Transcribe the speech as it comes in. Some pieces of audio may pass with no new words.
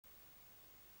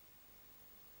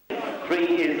3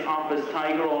 is Office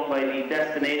Tiger, owned by the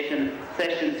Destination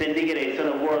Session Syndicate, a son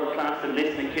of world class and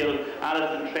listen to kill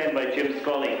Alison, trained by Jim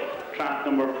Scully. Trap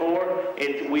number 4,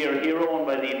 it's We Are Hero, owned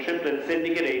by the Triplet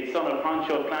Syndicate, a son of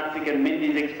Poncho Classic and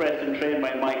Mindy's Express and trained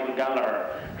by Michael Gallagher.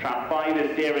 Trap 5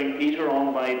 is Daring Peter,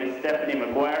 owned by Miss Stephanie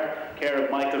McGuire, care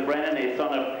of Michael Brennan, a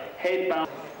son of Headbound.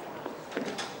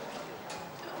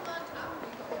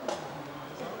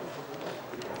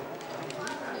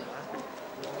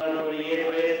 The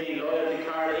loyalty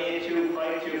card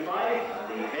 82525,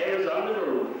 the players on the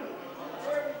move.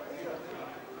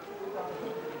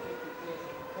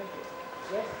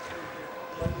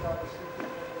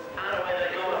 And away they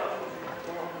go.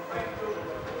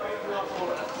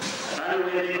 And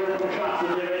away they go from Trap to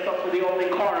the race up to the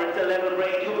opening corner. It's 11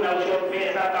 break 2 now, short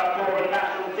pace at October,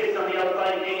 cash from 6 on the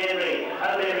outside, King Henry.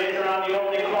 As they race around the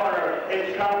opening corner,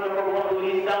 it's Trap number 1 who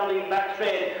leads down the back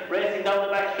straight, racing down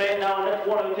the back straight now, and that's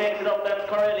 1 who takes it up, that's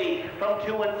Korellie. From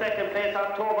 2 in second place,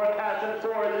 October, cash, and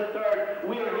 4 is in third.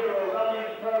 We're Hero, running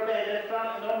third bed, it's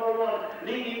Trap number 1,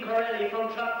 leading Korellie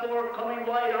from Trap 4, coming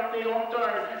wide off the home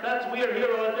turn. That's We're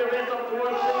Hero as they race up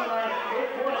towards the line.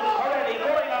 It's 1 is Korellie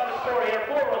going off the score here,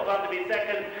 4 was on to be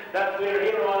second. That's We're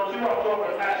Hero on 2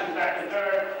 October, cash is back to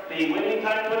third. The winning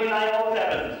time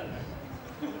 29:07.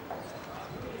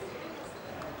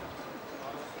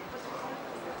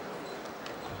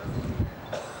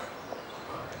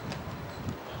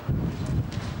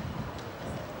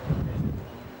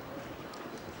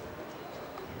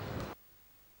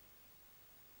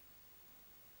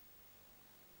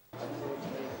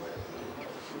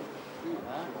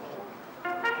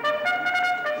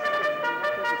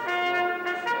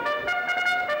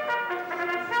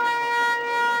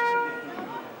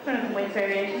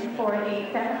 Variation for the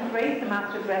 7th race, the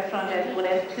Masters Restaurant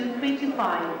S1S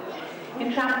 2325.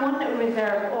 In Trap 1,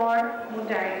 Reserve or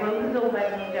Moondary Roses, owned by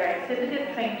the Moondary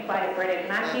Syndicate, trained by Bernard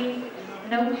Massey,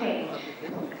 no change.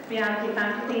 Reality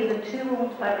Fantasy is in 2,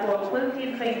 owned by Paul Quilty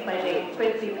and trained by Dave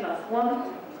Fritzy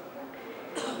 +1.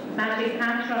 Magic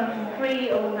Patch run from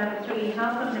 3, owned by the 3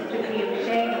 Halfman, Mr. Cleo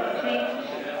Shea, no change.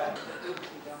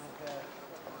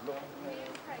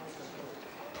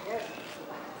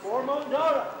 For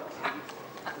Mondara.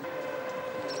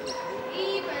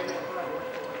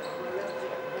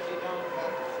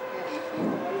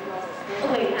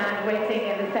 And racing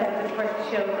in the 7th and first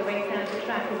show, the race down the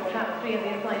track is Trap 3 on the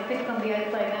inside, 6 on the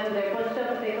outside. Now they're pushed up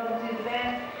as they come to the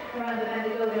bend. Around the bend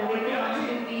they go, they're racing on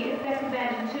to the second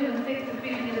bend, and 2 and 6 and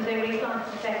 3 as they race on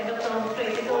to the second, up the home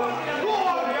straight they go.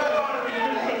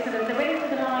 6 and as they race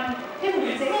to the line, 2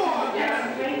 and 6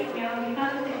 and the race, you know, you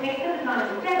can't just take the time,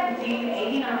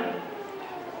 17:89.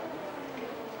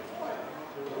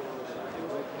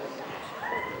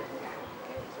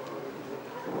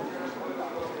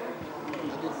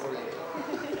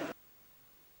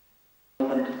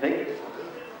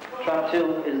 Trap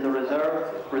 2 is the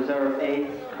Reserve A,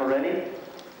 Korellie.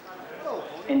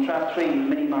 In Trap 3,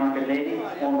 Mini Market Lady,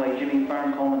 owned by Jimmy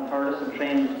Farncombe and Curtis and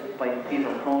trained by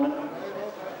Peter Cronin.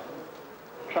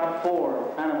 Trap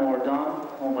 4, Anamore Don,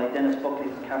 owned by Dennis Buckley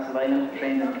from Castle Island,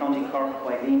 trained in County Cork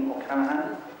by Liam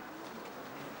O'Callaghan.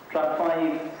 Trap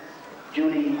 5,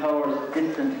 Julie Powers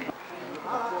Distant.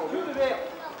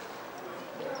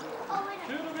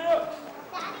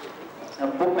 Now,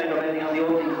 bookmaker betting on the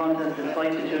opening contest is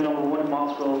 5-2 number 1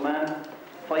 Mossgrove Man,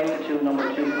 5-2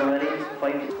 number 2 Korellie,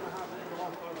 5-2.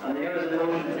 And here's the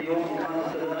motion for the opening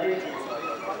contest of the night.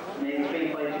 Name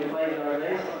 3-5-2-5 our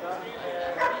race.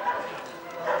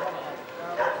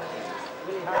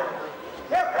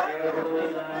 Here's the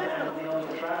motion coming on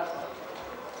the traps.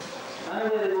 And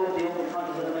away they go with the opening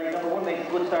contest of the night. Number 1 makes a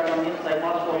good start on the inside.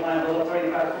 Mossgrove Man goes up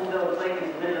very fast, comes out slightly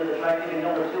in the middle of the track, giving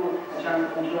number 2 a chance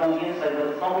to come through on the inside. But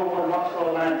it's number 1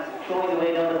 Mossgrove Man showing the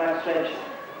way down the back stretch.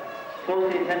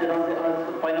 Closely attended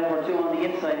by number 2 on the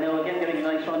inside. Now again giving a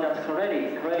nice run, that's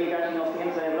Korellie. Korellie dashing off the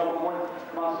inside of number 1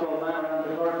 Mossgrove Man around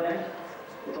the third bend.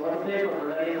 It's a lot of play for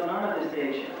Korellie going on at this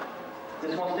stage.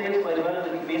 This one stays quite well, and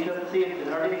it can be interesting to see if it's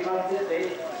hardly across this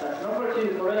stage. That's number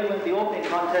 2, Korellie wins the opening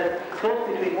contest, close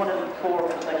between 1 and 4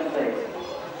 for second place.